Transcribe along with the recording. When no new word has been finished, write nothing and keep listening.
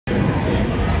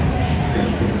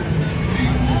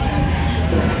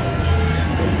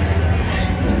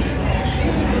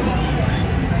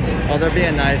they're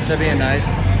being nice. They're being nice.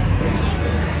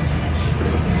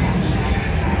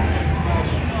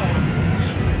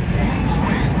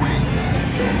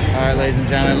 All right, ladies and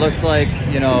gentlemen, it looks like,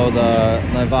 you know, the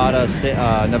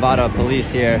Nevada police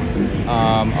here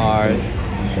are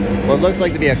what looks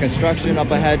like to be a construction up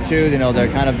ahead too. You know,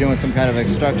 they're kind of doing some kind of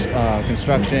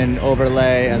construction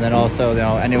overlay, and then also, you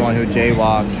know, anyone who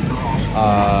jaywalks,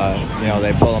 you know,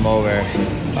 they pull them over.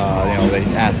 You know, they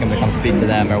ask them to come speak to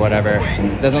them or whatever.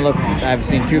 Doesn't look. I've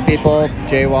seen 2 people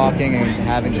jaywalking and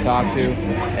having to talk to,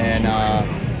 and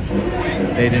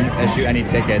they didn't issue any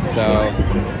tickets. So.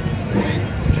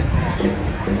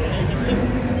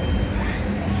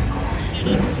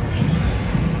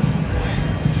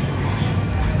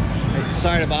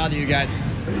 Sorry to bother you guys.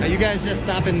 Are you guys just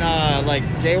stopping like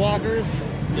jaywalkers?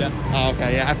 Yeah. Oh,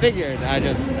 okay. Yeah, I figured. I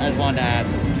just wanted to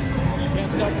ask. Can't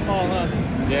stop them all, huh?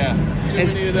 Yeah. Too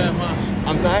many of them, huh?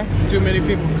 I'm sorry? Too many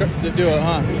people to do it,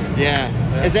 huh?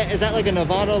 Yeah. Is that like a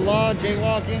Nevada law,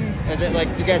 jaywalking? Is it like,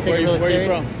 you guys take it really serious?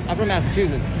 Where are you from? I'm from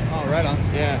Massachusetts. Oh, right on.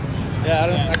 Yeah.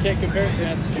 Yeah, I can't compare it to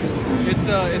Massachusetts.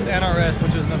 It's NRS,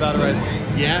 which is Nevada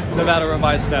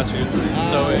Revised Statutes.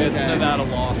 So it's Nevada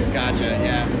law. Gotcha.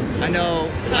 Yeah. I know.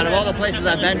 Out of all the places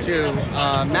I've been to,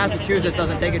 Massachusetts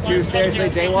doesn't take it too seriously,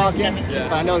 jaywalking. Yeah.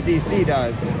 But I know DC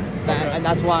does. And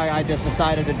that's why I just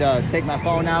decided to take my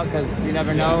phone out, because you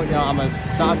never know. You know, I'm a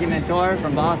documentator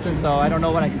from Boston, so I don't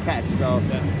know what I can catch. So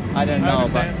I didn't know.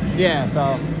 But yeah.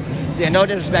 So yeah, no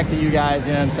disrespect to you guys.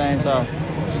 You know what I'm saying? So.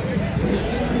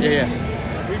 Yeah.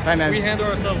 Hi, man. We handle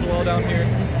ourselves well down here.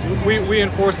 We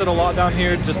enforce it a lot down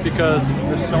here just because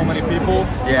there's so many people.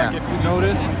 Yeah. Like if you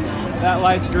notice, that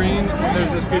light's green and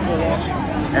there's just people walking.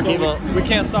 And so we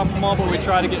can't stop them all, but we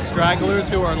try to get stragglers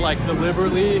who are like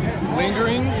deliberately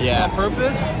lingering on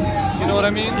purpose. You know what I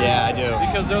mean? Yeah, I do.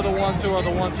 Because they're the ones who are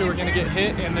going to get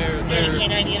hit, and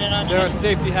they're a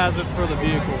safety hazard for the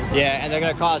vehicles. Yeah, and they're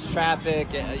going to cause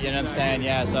traffic. You know what I'm saying?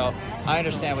 Yeah. So I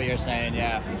understand what you're saying.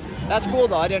 Yeah. That's cool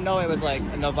though. I didn't know it was like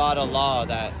a Nevada law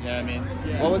that, you know what I mean?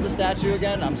 Yeah. What was the statute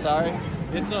again? I'm sorry.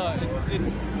 It's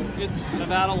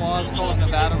Nevada law. It's called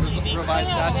Nevada Revised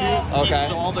Statute. Okay.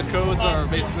 So all the codes are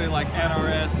basically like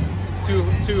NRS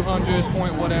 200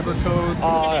 point whatever code. Oh,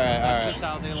 all right. That's just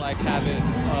how they like have it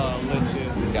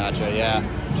listed. Gotcha. Yeah.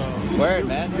 So word,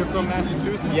 man. You're from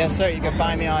Massachusetts? Yes, sir. You can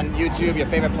find me on YouTube, your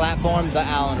favorite platform, The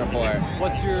Allen Report.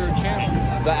 What's your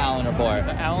channel? The Allen Report.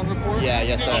 The Allen Report? Yeah,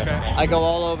 yes, sir. Okay. I go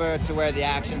all over to where the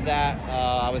action's at.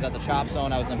 I was at the Chop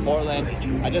Zone. I was in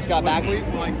Portland. I just got back.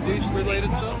 Like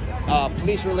police-related stuff?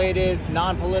 Police-related,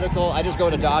 non-political. I just go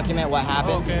to document what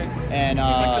happens. Okay. And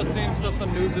like the same stuff the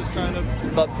news is trying to.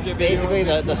 But basically,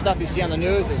 the stuff you see on the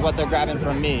news is what they're grabbing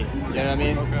from me. You know what I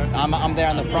mean? Okay. I'm there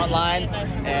on the front line,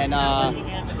 and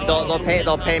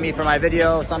they'll pay me for my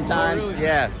video sometimes. Oh, really?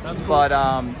 Yeah. That's cool. But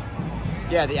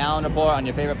yeah, the Allen Report on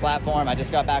your favorite platform. I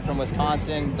just got back from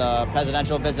Wisconsin, the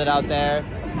presidential visit out there.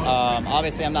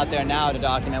 Obviously, I'm not there now to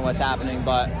document what's happening,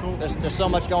 but there's so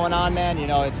much going on, man. You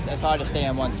know, it's hard to stay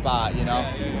in one spot, you know?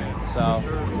 Yeah. So,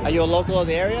 sure. Are you a local of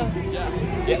the area?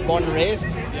 Yeah. Born and raised?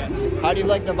 Yes. How do you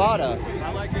like Nevada?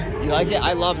 I like it. You like it?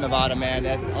 I love Nevada, man.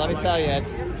 Let me tell you,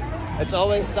 it's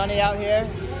always sunny out here.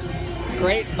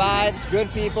 Great vibes, good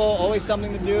people, always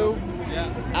something to do. Yeah.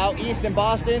 Out east in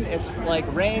Boston, it's like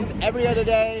rains every other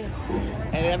day,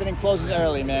 and everything closes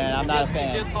early, man. I'm not a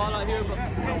fan. It gets hot out here, but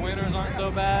the winters aren't so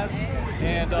bad.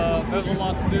 And there's a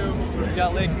lot to do. You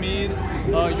got Lake Mead.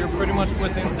 You're pretty much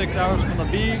within 6 hours from the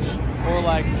beach, or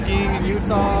like skiing in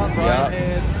Utah, Briar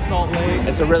Head, Salt Lake.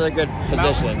 It's a really good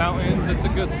position. Mountains, it's a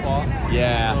good spot.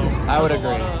 Yeah, so I would agree.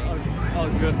 A lot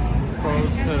of good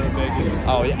pros to Vegas.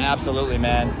 Oh, yeah, absolutely,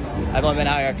 man. I've only been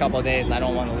out here a couple of days, and I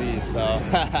don't want to leave, so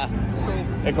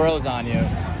it grows on you.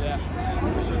 Yeah,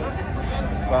 for sure.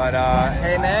 But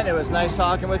hey, man, it was nice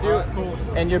talking with you. Cool.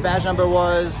 And your badge number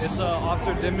was? It's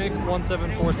Officer Dimmick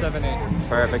 17478.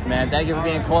 Perfect, man. Thank you for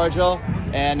being cordial,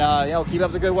 and keep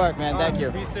up the good work, man. Thank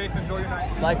you. Be safe. Enjoy your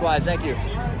night. Likewise. Thank you.